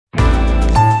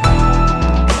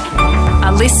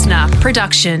listener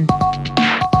production.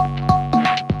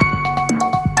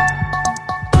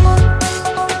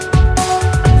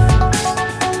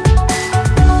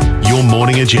 Your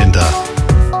morning agenda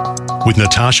with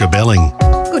Natasha Belling.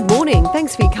 Good morning.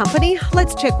 Thanks for your company.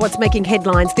 Let's check what's making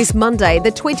headlines this Monday,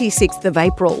 the 26th of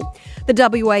April.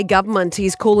 The WA government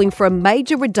is calling for a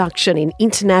major reduction in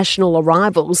international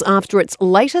arrivals after its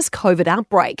latest COVID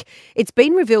outbreak. It's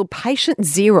been revealed patient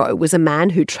zero was a man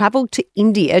who travelled to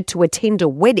India to attend a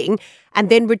wedding and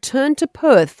then returned to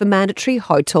Perth for mandatory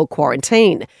hotel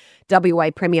quarantine. WA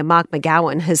Premier Mark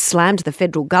McGowan has slammed the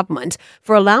federal government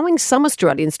for allowing some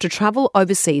Australians to travel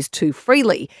overseas too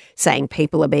freely, saying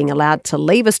people are being allowed to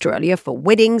leave Australia for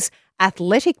weddings,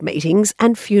 athletic meetings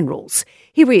and funerals.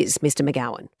 Here is Mr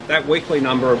McGowan. That weekly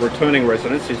number of returning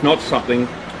residents is not something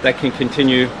that can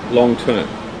continue long term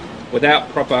without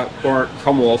proper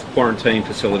Commonwealth quarantine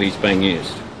facilities being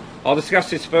used. I'll discuss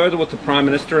this further with the Prime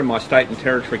Minister and my state and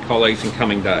territory colleagues in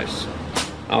coming days.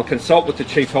 I'll consult with the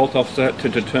Chief Health Officer to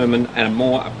determine a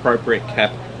more appropriate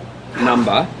cap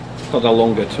number for the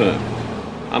longer term.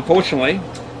 Unfortunately,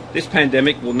 this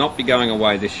pandemic will not be going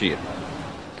away this year,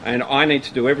 and I need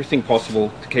to do everything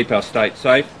possible to keep our state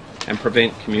safe and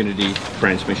prevent community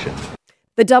transmission.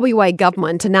 The WA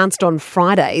government announced on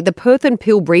Friday the Perth and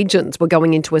Peel regions were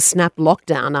going into a snap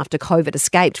lockdown after COVID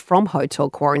escaped from hotel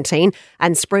quarantine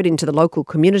and spread into the local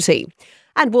community.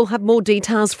 And we'll have more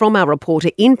details from our reporter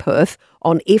in Perth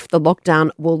on if the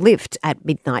lockdown will lift at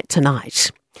midnight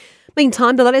tonight.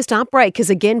 Meantime, the latest outbreak has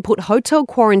again put hotel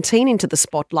quarantine into the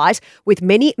spotlight, with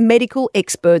many medical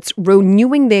experts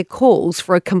renewing their calls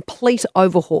for a complete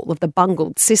overhaul of the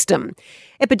bungled system.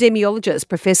 Epidemiologist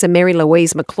Professor Mary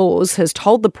Louise McLaws has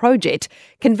told The Project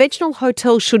conventional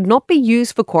hotels should not be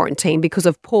used for quarantine because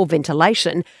of poor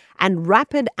ventilation, and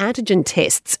rapid antigen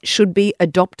tests should be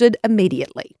adopted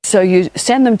immediately. So you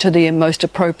send them to the most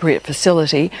appropriate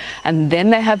facility, and then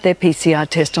they have their PCR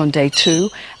test on day 2,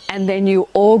 and then you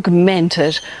augment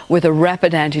it with a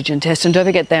rapid antigen test. And don't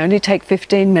forget, they only take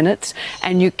 15 minutes,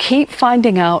 and you keep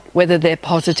finding out whether they're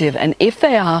positive. And if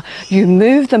they are, you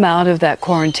move them out of that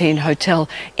quarantine hotel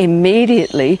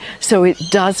immediately so it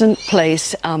doesn't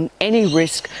place any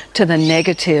risk to the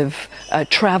negative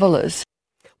travellers.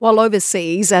 While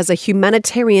overseas, as a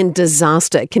humanitarian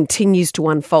disaster continues to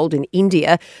unfold in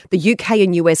India, the UK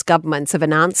and US governments have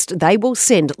announced they will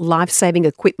send life-saving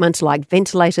equipment like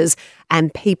ventilators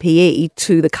and PPE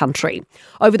to the country.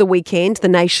 Over the weekend, the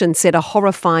nation set a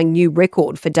horrifying new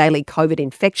record for daily COVID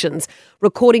infections,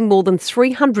 recording more than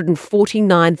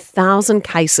 349,000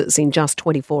 cases in just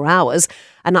 24 hours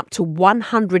and up to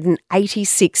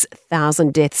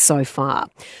 186,000 deaths so far.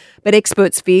 But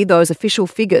experts fear those official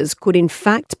figures could in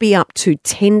fact be up to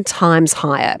 10 times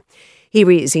higher.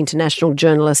 Here is international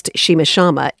journalist Shima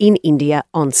Sharma in India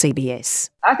on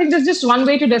CBS. I think there's just one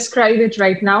way to describe it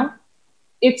right now.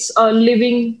 It's a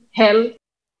living hell.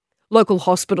 Local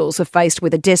hospitals are faced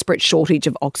with a desperate shortage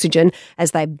of oxygen as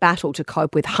they battle to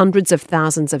cope with hundreds of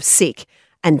thousands of sick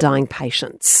and dying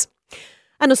patients.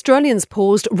 And Australians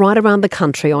paused right around the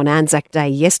country on Anzac Day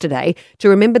yesterday to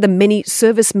remember the many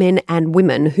servicemen and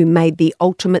women who made the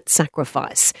ultimate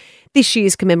sacrifice. This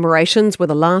year's commemorations were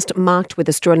the last marked with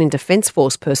Australian Defence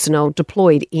Force personnel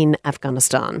deployed in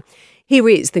Afghanistan. Here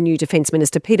is the new Defence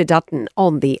Minister Peter Dutton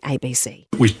on the ABC.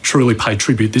 We truly pay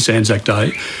tribute this Anzac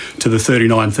Day to the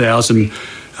 39,000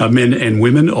 men and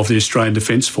women of the Australian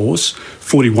Defence Force,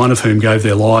 41 of whom gave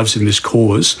their lives in this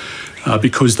cause.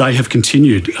 Because they have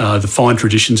continued the fine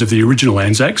traditions of the original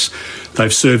Anzacs.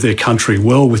 They've served their country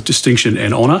well with distinction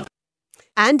and honour.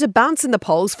 And a bounce in the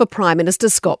polls for Prime Minister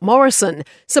Scott Morrison.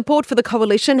 Support for the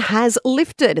coalition has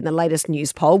lifted in the latest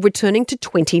news poll, returning to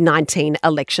 2019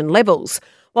 election levels.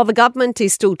 While the government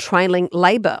is still trailing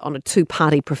Labor on a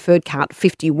two-party preferred count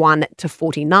 51 to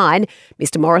 49,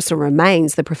 Mr Morrison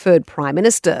remains the preferred Prime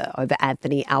Minister over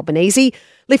Anthony Albanese,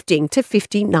 lifting to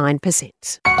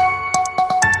 59%.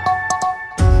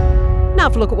 Now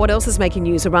for a look at what else is making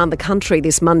news around the country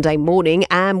this Monday morning,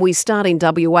 and we start in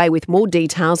WA with more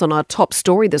details on our top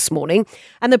story this morning.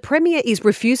 And the Premier is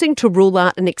refusing to rule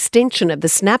out an extension of the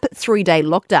snap 3-day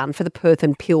lockdown for the Perth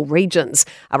and Peel regions.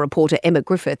 Our reporter Emma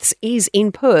Griffiths is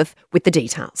in Perth with the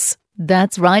details.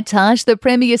 That's right, Tash. The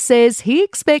Premier says he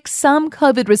expects some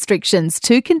COVID restrictions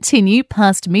to continue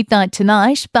past midnight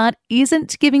tonight, but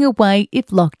isn't giving away if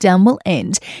lockdown will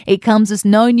end. It comes as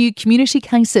no new community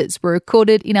cases were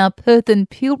recorded in our Perth and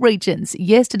Peel regions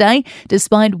yesterday,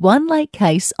 despite one late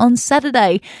case on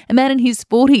Saturday. A man in his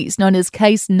 40s, known as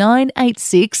Case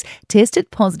 986, tested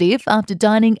positive after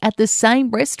dining at the same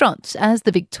restaurant as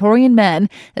the Victorian man.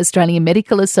 Australian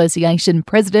Medical Association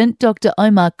President Dr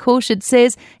Omar Khorshid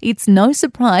says it's no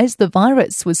surprise the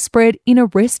virus was spread in a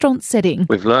restaurant setting.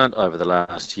 We've learned over the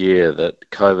last year that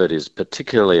COVID is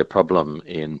particularly a problem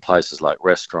in places like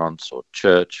restaurants or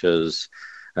churches,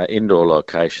 indoor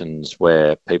locations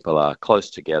where people are close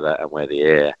together and where the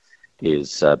air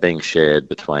is being shared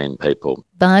between people.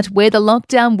 But where the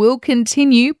lockdown will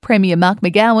continue, Premier Mark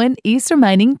McGowan is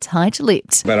remaining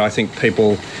tight-lipped. But I think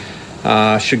people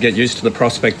should get used to the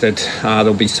prospect that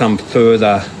there'll be some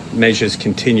further measures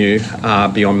continue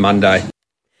beyond Monday.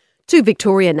 To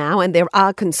Victoria now, and there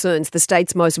are concerns the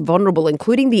state's most vulnerable,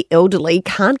 including the elderly,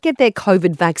 can't get their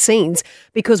COVID vaccines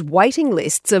because waiting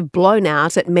lists have blown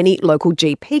out at many local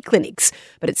GP clinics.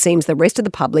 But it seems the rest of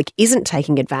the public isn't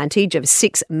taking advantage of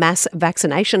 6 mass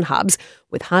vaccination hubs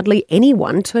with hardly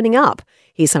anyone turning up.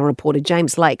 Here's our reporter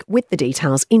James Lake with the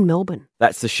details in Melbourne.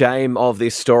 That's the shame of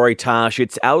this story, Tash.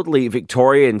 It's elderly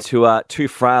Victorians who are too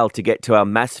frail to get to our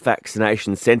mass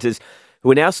vaccination centres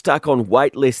who are now stuck on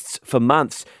wait lists for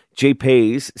months.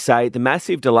 GPs say the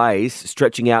massive delays,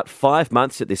 stretching out 5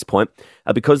 months at this point,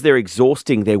 are because they're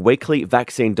exhausting their weekly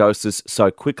vaccine doses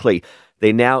so quickly.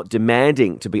 They're now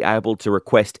demanding to be able to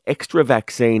request extra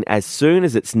vaccine as soon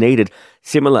as it's needed,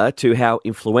 similar to how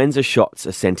influenza shots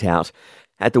are sent out.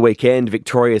 At the weekend,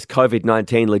 Victoria's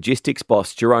COVID-19 logistics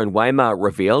boss, Jerome Weimar,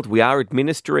 revealed we are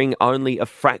administering only a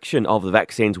fraction of the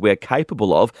vaccines we're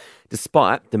capable of,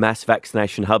 despite the mass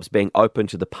vaccination hubs being open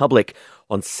to the public.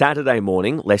 On Saturday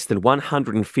morning, less than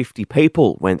 150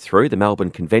 people went through the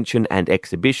Melbourne Convention and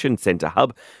Exhibition Centre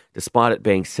hub, despite it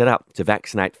being set up to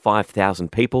vaccinate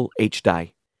 5,000 people each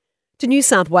day. To New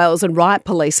South Wales, and riot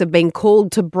police have been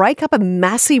called to break up a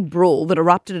massive brawl that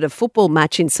erupted at a football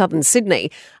match in southern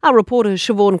Sydney. Our reporter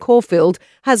Siobhan Caulfield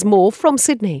has more from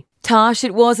Sydney. Tash,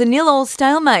 it was a 0-0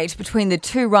 stalemate between the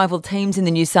two rival teams in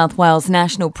the New South Wales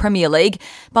National Premier League,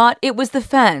 but it was the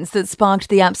fans that sparked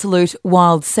the absolute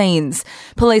wild scenes.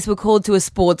 Police were called to a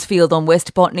sports field on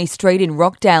West Botany Street in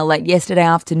Rockdale late yesterday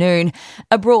afternoon.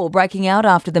 A brawl breaking out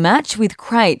after the match with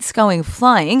crates going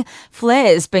flying,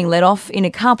 flares being let off in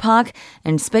a car park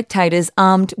and spectators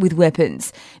armed with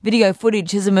weapons. Video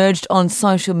footage has emerged on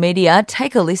social media.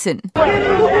 Take a listen.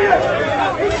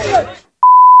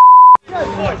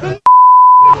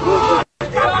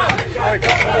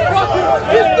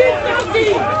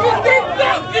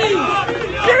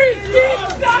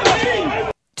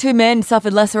 Two men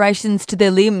suffered lacerations to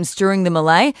their limbs during the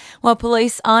melee, while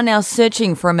police are now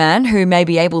searching for a man who may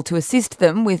be able to assist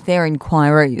them with their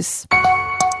inquiries.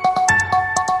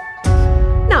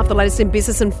 Now, for the latest in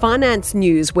business and finance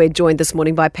news, we're joined this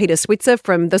morning by Peter Switzer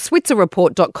from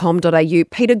theswitzerreport.com.au.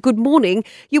 Peter, good morning.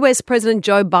 US President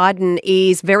Joe Biden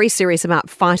is very serious about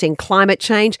fighting climate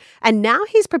change, and now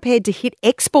he's prepared to hit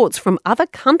exports from other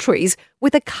countries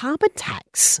with a carbon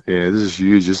tax. Yeah, this is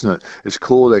huge, isn't it? It's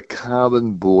called a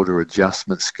Carbon Border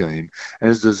Adjustment Scheme and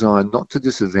is designed not to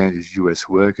disadvantage US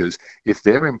workers if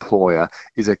their employer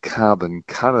is a carbon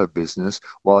cutter business,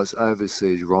 while its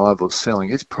overseas rivals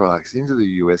selling its products into the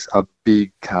US are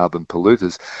big carbon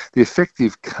polluters. The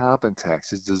effective carbon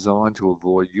tax is designed to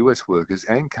avoid US workers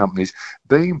and companies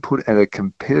being put at a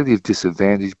competitive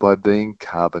disadvantage by being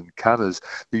carbon cutters.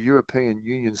 The European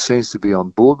Union seems to be on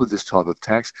board with this type of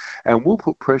tax and will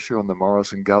put pressure on the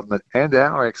Morrison government and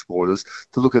our exporters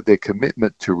to look at their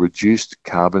commitment to reduced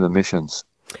carbon emissions.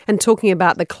 And talking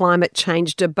about the climate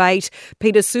change debate,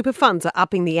 Peter, super funds are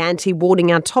upping the ante,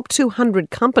 warning our top 200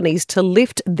 companies to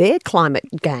lift their climate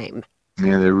game.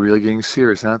 Yeah, they're really getting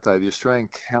serious, aren't they? The Australian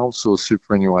Council of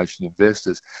Superannuation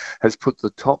Investors has put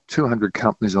the top 200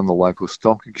 companies on the local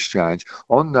stock exchange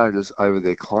on notice over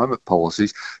their climate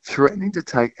policies, threatening to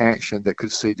take action that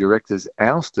could see directors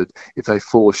ousted if they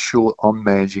fall short on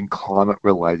managing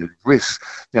climate-related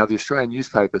risks. Now, the Australian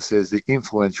newspaper says the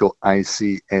influential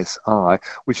ACSI,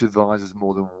 which advises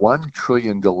more than $1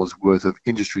 trillion worth of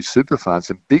industry super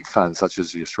funds and big funds such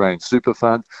as the Australian Super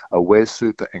Fund, Aware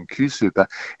Super and Q-Super,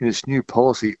 in its new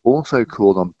policy also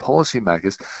called on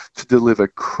policymakers to deliver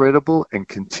credible and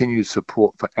continued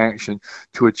support for action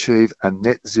to achieve a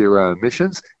net zero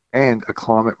emissions and a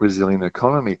climate resilient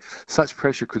economy. Such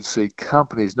pressure could see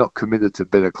companies not committed to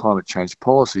better climate change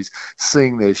policies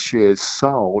seeing their shares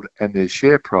sold and their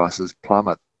share prices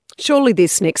plummet. Surely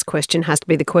this next question has to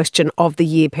be the question of the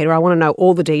year, Peter. I want to know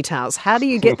all the details. How do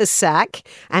you get the sack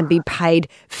and be paid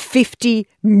 $50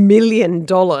 million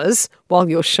while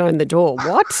you're shown the door?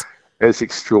 What? It's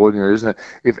extraordinary, isn't it?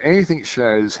 If anything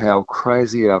shows how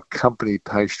crazy our company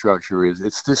pay structure is,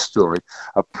 it's this story.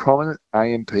 A prominent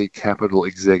AMP Capital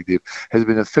executive has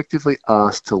been effectively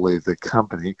asked to leave the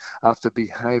company after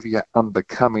behaviour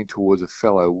unbecoming towards a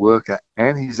fellow worker,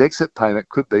 and his exit payment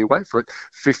could be, wait for it,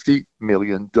 $50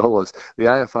 million. The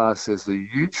AFR says the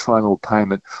huge final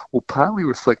payment will partly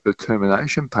reflect the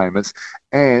termination payments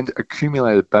and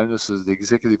accumulated bonuses the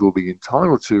executive will be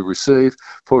entitled to receive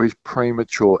for his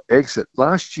premature exit.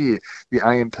 Last year, the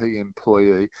AMP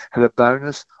employee had a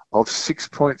bonus of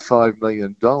 $6.5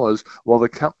 million, while the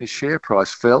company's share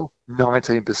price fell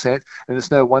 19%, and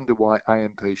it's no wonder why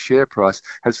AMP's share price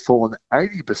has fallen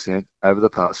 80% over the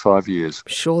past 5 years.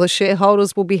 Sure, the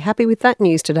shareholders will be happy with that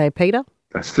news today, Peter.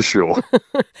 That's for sure.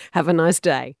 Have a nice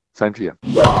day. Same to you.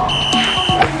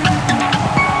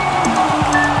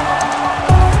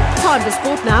 Time for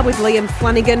sport now with Liam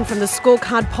Flanagan from the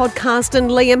Scorecard podcast. And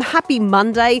Liam, happy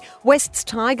Monday. West's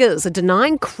Tigers are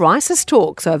denying crisis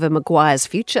talks over Maguire's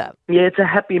future. Yeah, it's a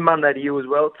happy Monday to you as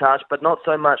well, Tash, but not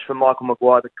so much for Michael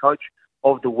Maguire, the coach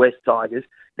of the West Tigers.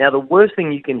 Now, the worst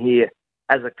thing you can hear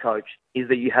as a coach is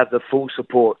that you have the full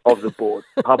support of the board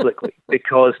publicly,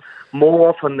 because more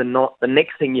often than not, the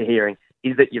next thing you're hearing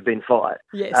is that you've been fired.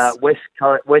 Yes. West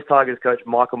Tigers coach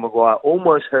Michael Maguire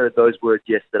almost heard those words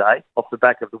yesterday off the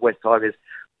back of the West Tigers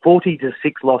 40-6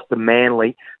 loss to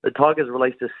Manly. The Tigers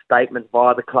released a statement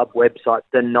via the club website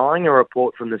denying a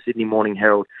report from the Sydney Morning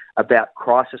Herald about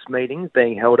crisis meetings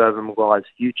being held over Maguire's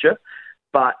future,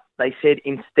 but they said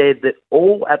instead that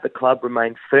all at the club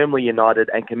remain firmly united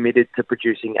and committed to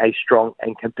producing a strong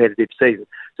and competitive season.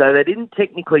 So they didn't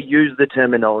technically use the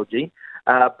terminology,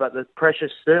 but the pressure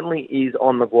certainly is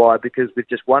on Maguire, because with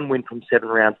just one win from 7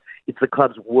 rounds, it's the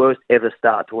club's worst ever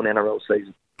start to an NRL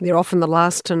season. They're often the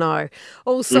last to know.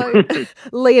 Also,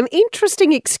 Liam,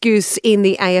 interesting excuse in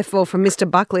the AFL from Mr.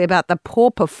 Buckley about the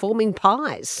poor performing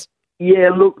Pies.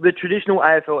 Yeah, look, the traditional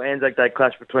AFL Anzac Day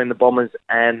clash between the Bombers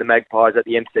and the Magpies at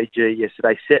the MCG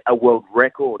yesterday set a world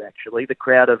record, actually. The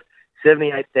crowd of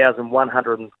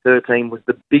 78,113 was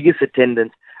the biggest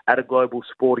attendance at a global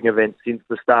sporting event since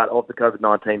the start of the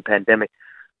COVID-19 pandemic.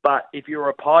 But if you were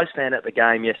a Pies fan at the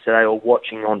game yesterday or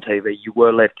watching on TV, you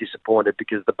were left disappointed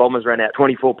because the Bombers ran out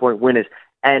 24-point winners.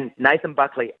 And Nathan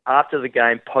Buckley, after the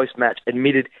game, post-match,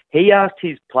 admitted he asked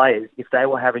his players if they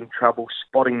were having trouble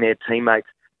spotting their teammates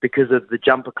because of the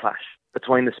jumper clash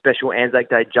between the special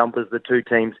Anzac Day jumpers the two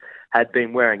teams had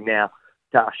been wearing. Now,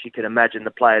 Tash, you can imagine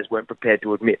the players weren't prepared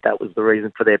to admit that was the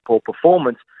reason for their poor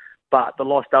performance. But the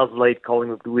loss does leave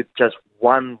Collingwood with just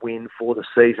one win for the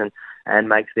season and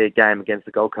makes their game against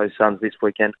the Gold Coast Suns this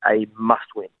weekend a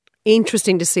must-win.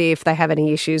 Interesting to see if they have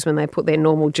any issues when they put their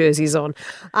normal jerseys on.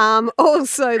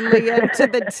 Also, Leah, to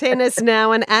the tennis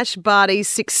now, and Ash Barty's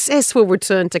successful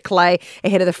return to clay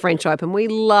ahead of the French Open. We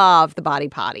love the Barty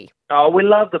party. Oh, we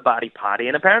love the Barty party.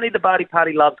 And apparently the Barty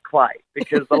party loves clay,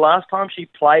 because the last time she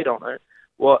played on it,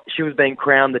 well, she was being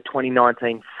crowned the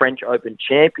 2019 French Open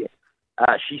champion.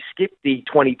 She skipped the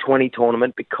 2020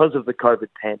 tournament because of the COVID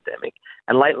pandemic.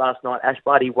 And late last night, Ash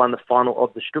Barty won the final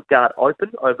of the Stuttgart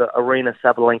Open over Arina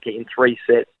Sabalenka in 3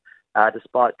 sets.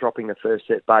 Despite dropping the first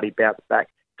set, Barty bounced back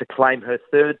to claim her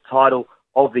 3rd title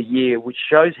of the year, which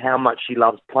shows how much she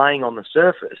loves playing on the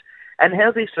surface. And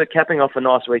how's this for capping off a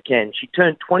nice weekend? She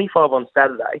turned 25 on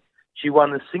Saturday. She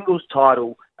won the singles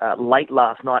title late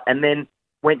last night and then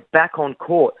went back on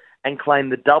court and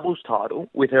claimed the doubles title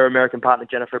with her American partner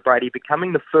Jennifer Brady,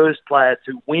 becoming the first player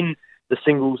to win the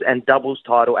singles and doubles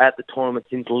title at the tournament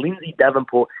since Lindsay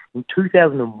Davenport in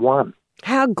 2001.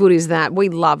 How good is that? We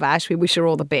love Ash. We wish her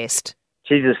all the best.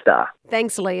 She's a star.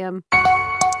 Thanks, Liam.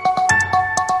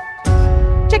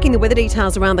 Checking the weather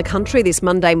details around the country this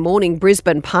Monday morning.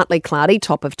 Brisbane, partly cloudy,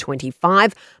 top of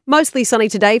 25. Mostly sunny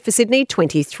today for Sydney,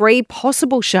 23.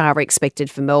 Possible shower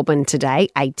expected for Melbourne today,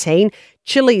 18.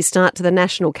 Chilly start to the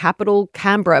national capital.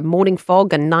 Canberra, morning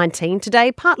fog and 19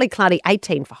 today. Partly cloudy,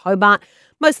 18 for Hobart.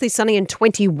 Mostly sunny and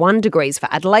 21 degrees for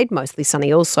Adelaide. Mostly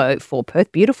sunny also for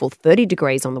Perth. Beautiful, 30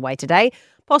 degrees on the way today.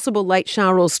 Possible late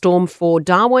shower or storm for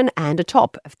Darwin and a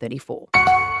top of 34.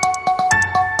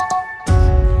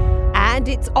 And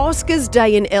it's Oscars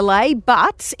Day in LA,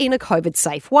 but in a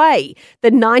COVID-safe way. The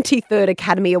 93rd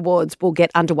Academy Awards will get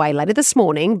underway later this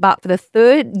morning, but for the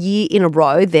 3rd year in a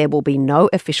row, there will be no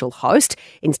official host.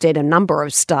 Instead, a number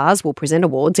of stars will present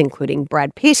awards, including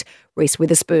Brad Pitt, Reese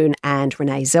Witherspoon and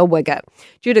Renee Zellweger.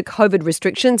 Due to COVID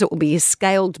restrictions, it will be a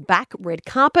scaled-back red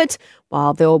carpet,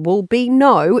 while there will be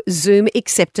no Zoom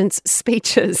acceptance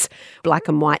speeches. Black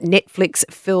and white Netflix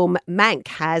film Mank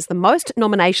has the most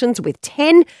nominations with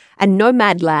 10, and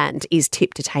Nomadland is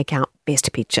tipped to take out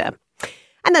Best Picture.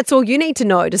 And that's all you need to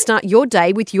know to start your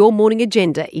day with your morning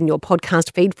agenda in your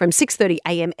podcast feed from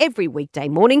 6:30am every weekday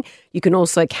morning. You can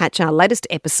also catch our latest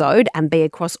episode and be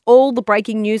across all the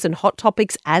breaking news and hot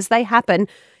topics as they happen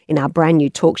in our brand new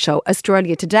talk show,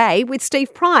 Australia Today with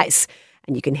Steve Price.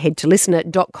 And you can head to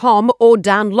listener.com or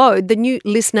download the new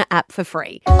Listener app for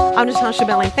free. I'm Natasha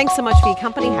Belling. Thanks so much for your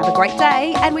company. Have a great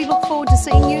day, and we look forward to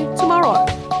seeing you tomorrow.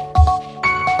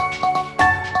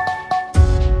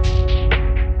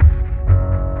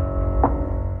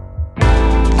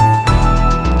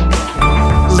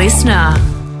 Listener.